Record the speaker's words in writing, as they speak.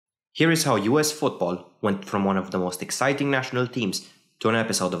Here is how US football went from one of the most exciting national teams to an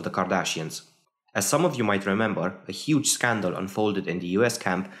episode of the Kardashians. As some of you might remember, a huge scandal unfolded in the US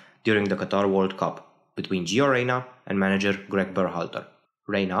camp during the Qatar World Cup between Gio Reyna and manager Gregg Berhalter.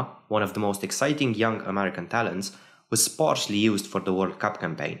 Reyna, one of the most exciting young American talents, was sparsely used for the World Cup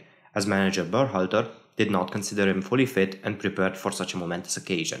campaign, as manager Berhalter did not consider him fully fit and prepared for such a momentous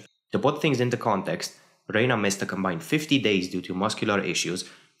occasion. To put things into context, Reyna missed a combined 50 days due to muscular issues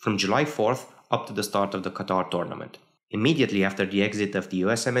from July 4th up to the start of the Qatar tournament. Immediately after the exit of the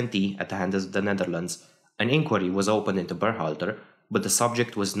USMNT at the hands of the Netherlands, an inquiry was opened into Berhalter, but the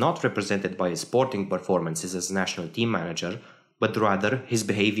subject was not represented by his sporting performances as national team manager, but rather his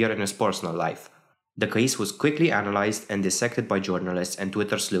behavior in his personal life. The case was quickly analyzed and dissected by journalists and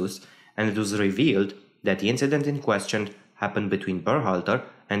Twitter sleuths, and it was revealed that the incident in question happened between Berhalter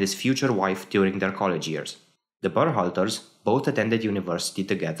and his future wife during their college years. The Berhalters both attended university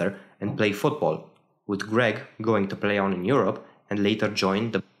together and play football, with Gregg going to play on in Europe and later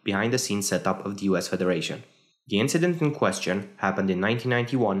joined the behind-the-scenes setup of the US Federation. The incident in question happened in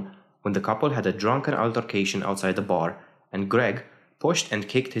 1991 when the couple had a drunken altercation outside the bar and Gregg pushed and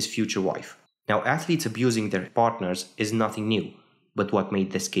kicked his future wife. Now, athletes abusing their partners is nothing new, but what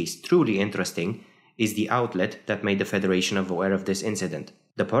made this case truly interesting is the outlet that made the Federation aware of this incident.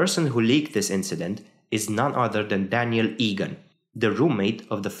 The person who leaked this incident is none other than Daniel Egan, the roommate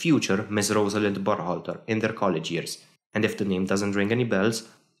of the future Miss Rosalind Berhalter in their college years. And if the name doesn't ring any bells,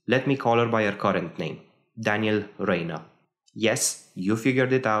 let me call her by her current name, Daniel Reyna. Yes, you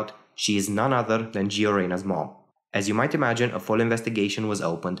figured it out, she is none other than Gio Reyna's mom. As you might imagine, a full investigation was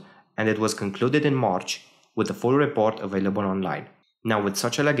opened, and it was concluded in March, with a full report available online. Now, with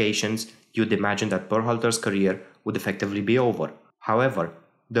such allegations, you'd imagine that Berhalter's career would effectively be over. However,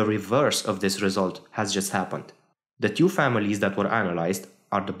 the reverse of this result has just happened. The two families that were analyzed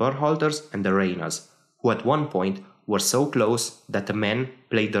are the Berhalters and the Reynas, who at one point were so close that the men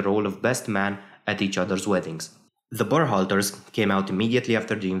played the role of best man at each other's weddings. The Berhalters came out immediately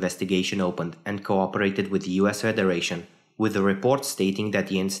after the investigation opened and cooperated with the US Federation, with a report stating that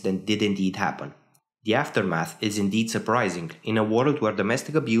the incident did indeed happen. The aftermath is indeed surprising in a world where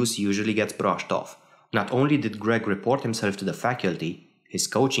domestic abuse usually gets brushed off. Not only did Gregg report himself to the faculty, his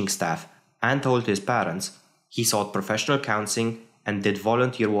coaching staff, and told his parents, he sought professional counseling and did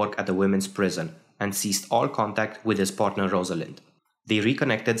volunteer work at a women's prison and ceased all contact with his partner Rosalind. They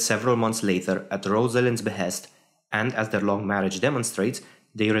reconnected several months later at Rosalind's behest, and as their long marriage demonstrates,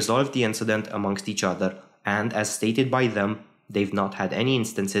 they resolved the incident amongst each other, and as stated by them, they've not had any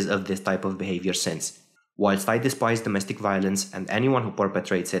instances of this type of behavior since. Whilst I despise domestic violence and anyone who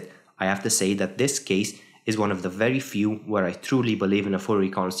perpetrates it, I have to say that this case is one of the very few where I truly believe in a full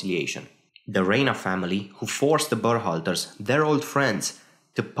reconciliation. The Reyna family, who forced the Berhalters, their old friends,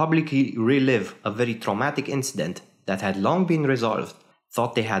 to publicly relive a very traumatic incident that had long been resolved,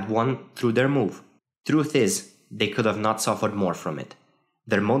 thought they had won through their move. Truth is, they could have not suffered more from it.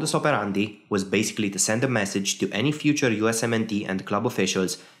 Their modus operandi was basically to send a message to any future USMNT and club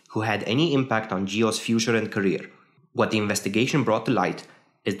officials who had any impact on Gio's future and career. What the investigation brought to light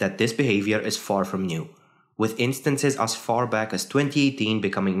is that this behavior is far from new, with instances as far back as 2018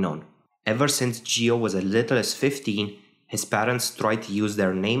 becoming known. Ever since Gio was as little as 15, his parents tried to use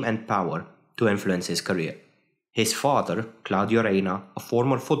their name and power to influence his career. His father, Claudio Reyna, a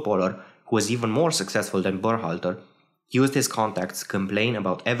former footballer who was even more successful than Berhalter, used his contacts to complain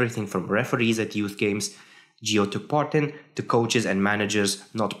about everything from referees at youth games Gio took part in to coaches and managers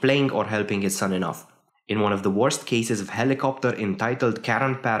not playing or helping his son enough. In one of the worst cases of helicopter entitled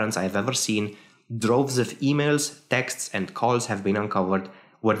Karen Parents I've ever seen, droves of emails, texts, and calls have been uncovered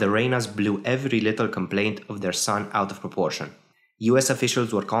where the Reynas blew every little complaint of their son out of proportion. US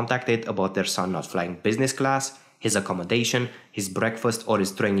officials were contacted about their son not flying business class, his accommodation, his breakfast, or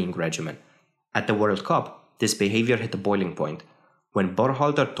his training regimen. At the World Cup, this behavior hit a boiling point, when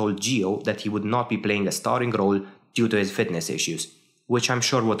Berhalter told Gio that he would not be playing a starting role due to his fitness issues, which I'm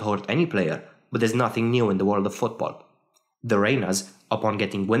sure would hurt any player, but is nothing new in the world of football. The Reynas, upon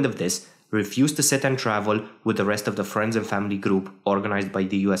getting wind of this, refused to sit and travel with the rest of the friends and family group organized by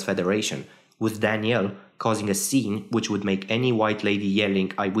the US Federation, with Danielle causing a scene which would make any white lady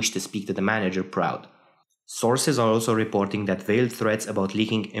yelling, "I wish to speak to the manager," proud. Sources are also reporting that veiled threats about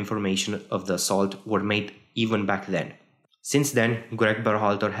leaking information of the assault were made even back then. Since then, Gregg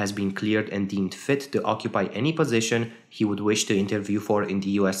Berhalter has been cleared and deemed fit to occupy any position he would wish to interview for in the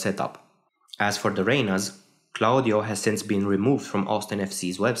US setup. As for the Reynas, Claudio has since been removed from Austin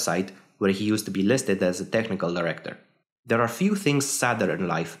FC's website, where he used to be listed as a technical director. There are few things sadder in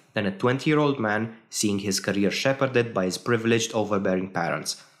life than a 20-year-old man seeing his career shepherded by his privileged, overbearing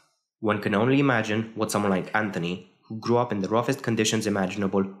parents. One can only imagine what someone like Anthony, who grew up in the roughest conditions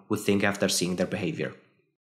imaginable, would think after seeing their behavior.